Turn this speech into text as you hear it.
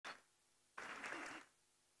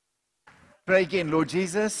Pray again, Lord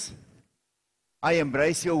Jesus, I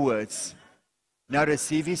embrace your words. Now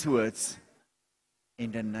receive his words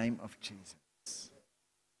in the name of Jesus.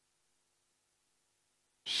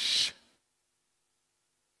 Shh.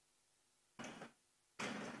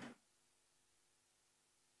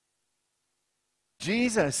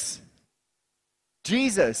 Jesus,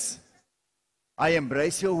 Jesus, I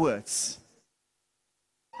embrace your words.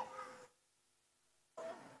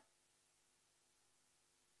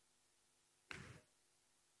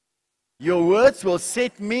 Your words will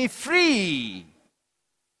set me free.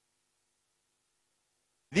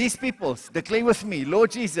 These people, declare with me,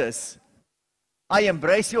 Lord Jesus, I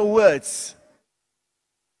embrace your words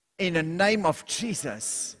in the name of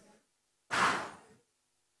Jesus.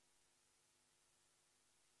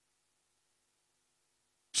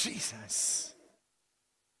 Jesus.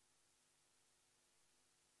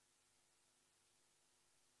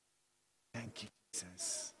 Thank you,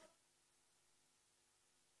 Jesus.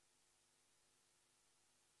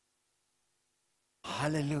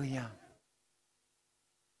 Hallelujah.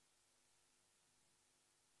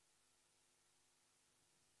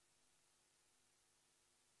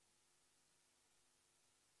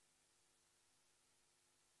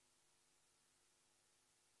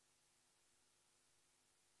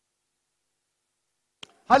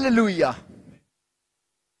 Hallelujah.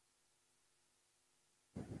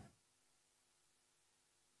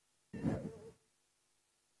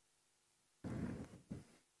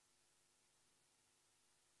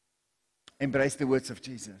 Embrace the words of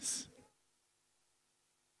Jesus.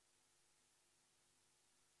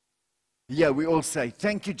 Yeah, we all say,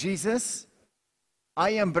 thank you, Jesus. I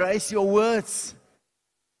embrace your words.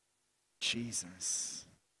 Jesus.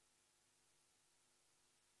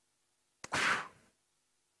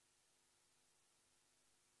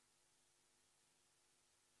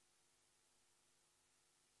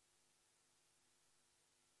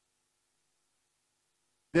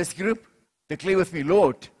 This group, declare with me,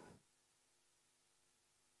 Lord,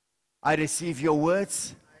 I receive your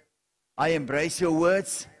words. I embrace your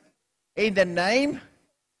words. In the name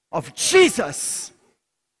of Jesus.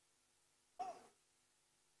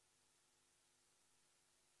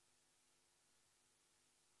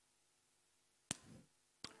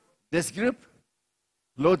 This group,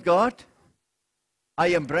 Lord God, I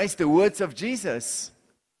embrace the words of Jesus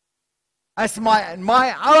as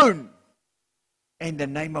my own. In the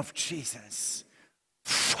name of Jesus.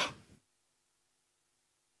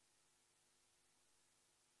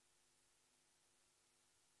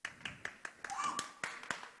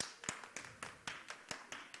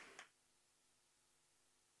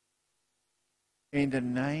 In the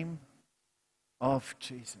name of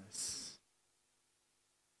Jesus.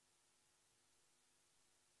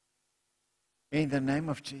 In the name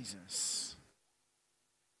of Jesus.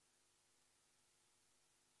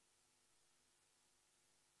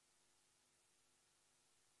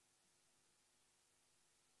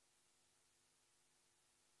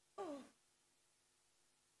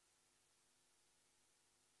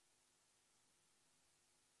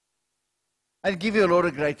 I'll give you a Lord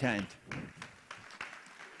a great hand.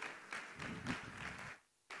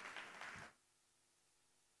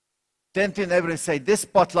 Turn to your neighbor and say, this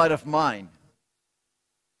spotlight of mine,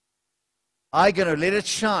 I'm going to let it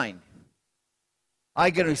shine.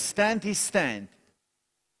 I'm going to stand his stand.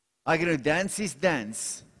 I'm going to dance his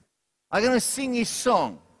dance. I'm going to sing his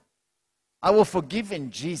song. I will forgive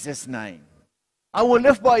in Jesus' name. I will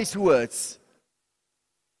live by his words.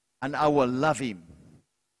 And I will love him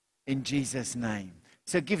in Jesus' name.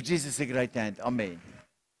 So give Jesus a great hand. Amen.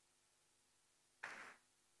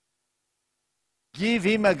 Give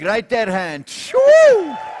him a greater hand.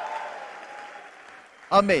 Shoo!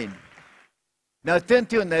 Amen. Now turn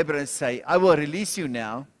to your neighbor and say, I will release you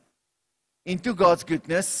now into God's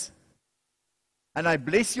goodness. And I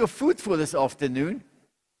bless your food for this afternoon.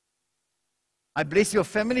 I bless your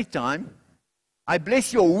family time. I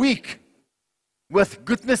bless your week with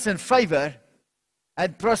goodness and favor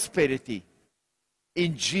and prosperity.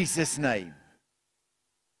 In Jesus' name.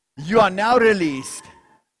 You are now released.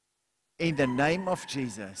 In the name of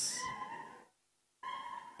Jesus.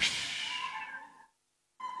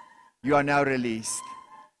 You are now released.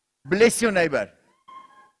 Bless your neighbor.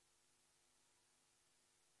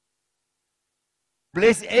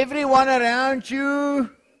 Bless everyone around you.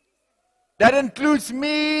 That includes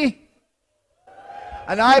me.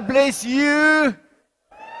 And I bless you.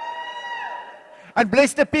 And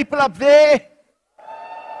bless the people up there.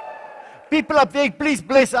 People up there, please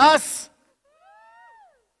bless us.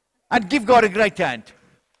 And give God a great hand.